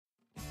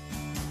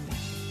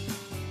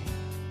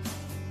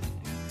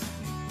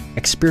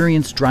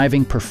Experience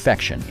driving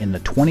perfection in the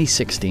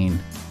 2016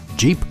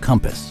 Jeep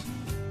Compass.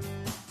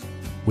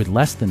 With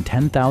less than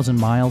 10,000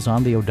 miles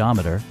on the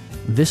odometer,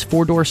 this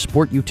four-door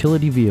sport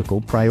utility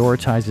vehicle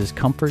prioritizes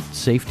comfort,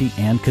 safety,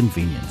 and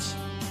convenience.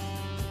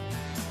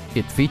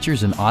 It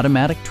features an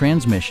automatic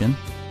transmission,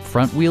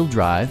 front-wheel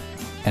drive,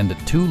 and a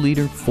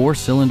 2-liter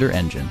 4-cylinder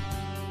engine.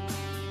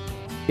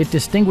 It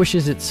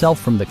distinguishes itself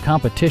from the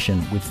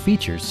competition with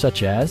features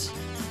such as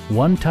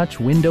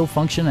one-touch window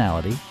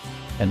functionality,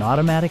 an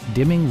automatic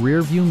dimming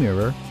rear-view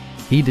mirror,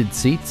 heated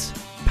seats,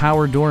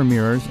 power door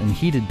mirrors and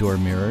heated door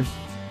mirrors,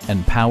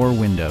 and power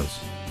windows.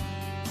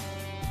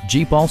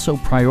 Jeep also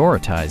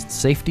prioritized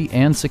safety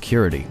and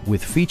security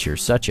with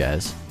features such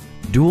as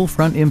dual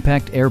front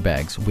impact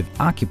airbags with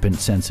occupant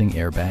sensing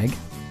airbag,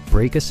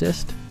 brake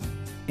assist,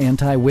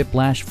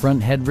 anti-whiplash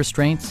front head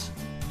restraints,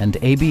 and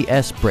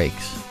ABS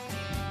brakes.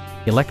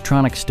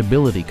 Electronic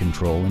stability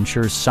control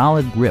ensures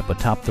solid grip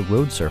atop the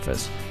road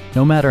surface,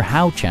 no matter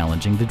how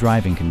challenging the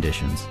driving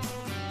conditions.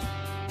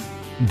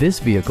 This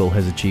vehicle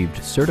has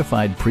achieved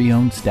certified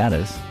pre-owned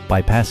status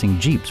by passing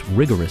Jeep's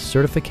rigorous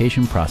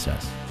certification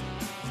process.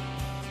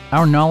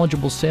 Our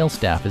knowledgeable sales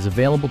staff is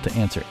available to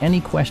answer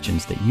any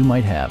questions that you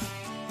might have.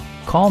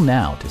 Call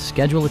now to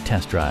schedule a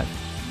test drive.